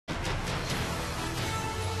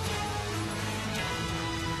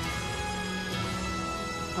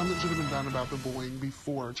Something should have been done about the bullying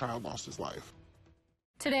before a child lost his life.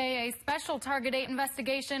 Today, a special Target 8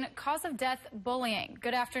 investigation, cause of death, bullying.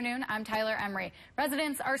 Good afternoon, I'm Tyler Emery.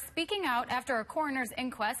 Residents are speaking out after a coroner's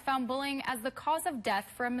inquest found bullying as the cause of death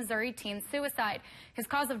for a Missouri teen's suicide. His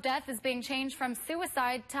cause of death is being changed from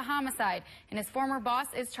suicide to homicide, and his former boss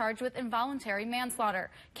is charged with involuntary manslaughter.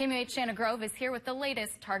 KMUH Shanna Grove is here with the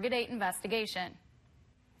latest Target 8 investigation.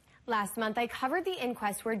 Last month, I covered the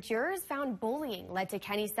inquest where jurors found bullying led to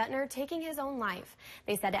Kenny Suttner taking his own life.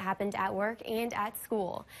 They said it happened at work and at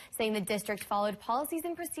school, saying the district followed policies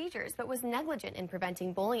and procedures but was negligent in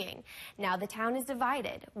preventing bullying. Now the town is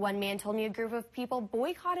divided. One man told me a group of people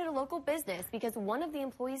boycotted a local business because one of the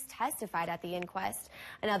employees testified at the inquest.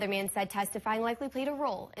 Another man said testifying likely played a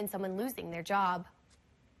role in someone losing their job.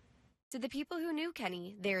 To the people who knew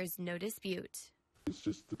Kenny, there is no dispute. It's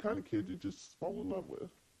just the kind of kid you just fall in love with.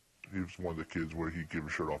 He was one of the kids where he'd give a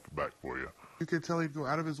shirt off the back for you. You could tell he'd go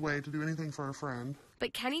out of his way to do anything for a friend.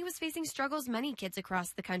 But Kenny was facing struggles many kids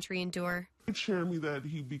across the country endure. He'd share me that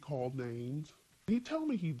he'd be called names. He'd tell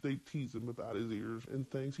me they'd tease him about his ears and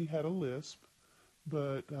things. He had a lisp,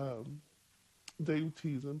 but they would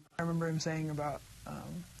tease him. I remember him saying about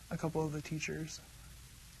a couple of the teachers,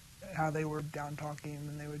 how they were down-talking him,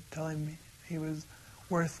 and they would tell him he was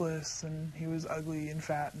worthless and he was ugly and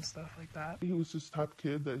fat and stuff like that. He was this type of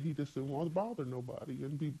kid that he just didn't want to bother nobody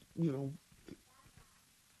and be,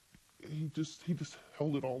 he just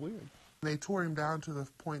held it all in. They tore him down to the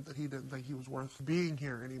point that he didn't think he was worth being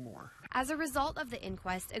here anymore. As a result of the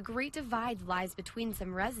inquest, a great divide lies between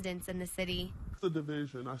some residents in the city. The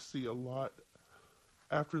division I see a lot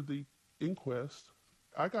after the inquest.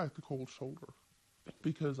 I got the cold shoulder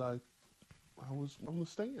because I was on the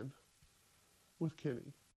stand with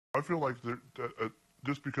Kenny. I feel like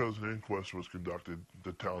just because an inquest was conducted,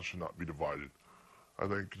 the town should not be divided. I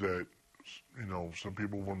think that, some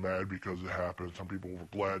people were mad because it happened. Some people were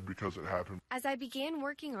glad because it happened. As I began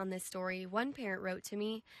working on this story, one parent wrote to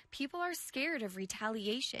me, "People are scared of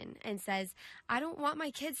retaliation," and says, "I don't want my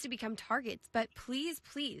kids to become targets, but please,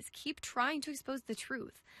 please keep trying to expose the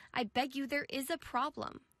truth. I beg you, there is a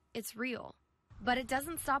problem. It's real." But it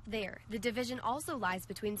doesn't stop there. The division also lies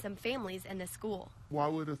between some families and the school. Why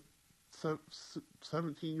would a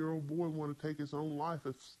 17-year-old boy want to take his own life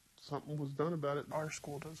if something was done about it? Our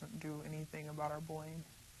school doesn't do anything about our bullying.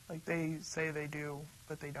 Like, they say they do,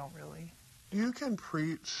 but they don't really. You can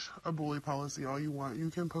preach a bully policy all you want. You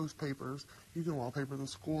can post papers. You can wallpaper the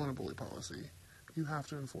school in a bully policy. You have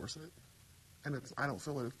to enforce it. And I don't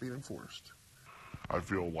feel that it's being enforced. I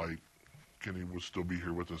feel like Kenny would still be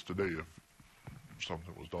here with us today if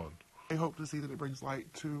something was done. I hope to see that it brings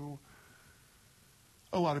light to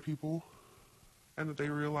a lot of people and that they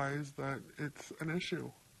realize that it's an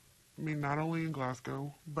issue. I mean, not only in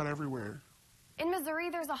Glasgow, but everywhere. In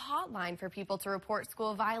Missouri, there's a hotline for people to report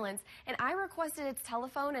school violence, and I requested its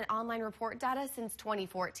telephone and online report data since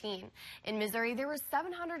 2014. In Missouri, there were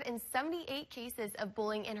 778 cases of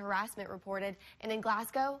bullying and harassment reported, and in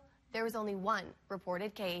Glasgow, there was only one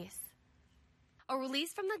reported case. A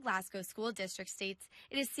release from the Glasgow School District states,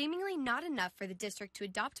 "It is seemingly not enough for the district to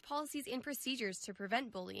adopt policies and procedures to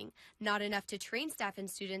prevent bullying, not enough to train staff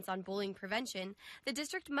and students on bullying prevention. The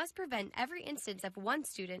district must prevent every instance of one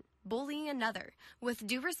student bullying another. With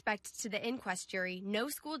due respect to the inquest jury, no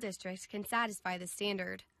school district can satisfy the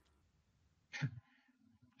standard."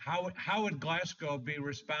 How would Glasgow be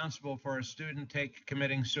responsible for a student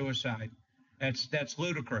committing suicide? That's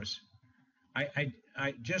ludicrous.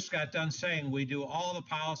 I just got done saying we do all the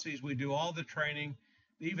policies, we do all the training.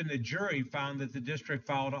 Even the jury found that the district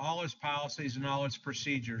followed all its policies and all its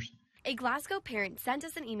procedures. A Glasgow parent sent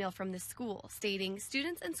us an email from the school stating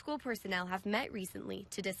students and school personnel have met recently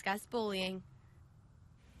to discuss bullying.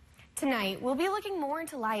 Tonight, we'll be looking more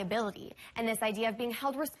into liability and this idea of being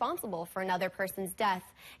held responsible for another person's death.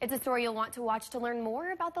 It's a story you'll want to watch to learn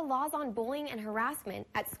more about the laws on bullying and harassment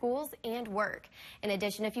at schools and work. In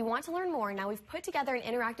addition, if you want to learn more, now we've put together an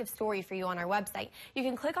interactive story for you on our website. You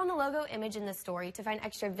can click on the logo image in the story to find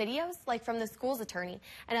extra videos, like from the school's attorney,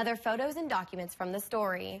 and other photos and documents from the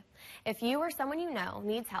story. If you or someone you know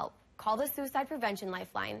needs help, call the Suicide Prevention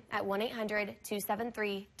Lifeline at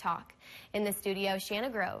 1-800-273-TALK. In the studio, Shanna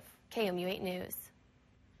Grove, KMU8 News.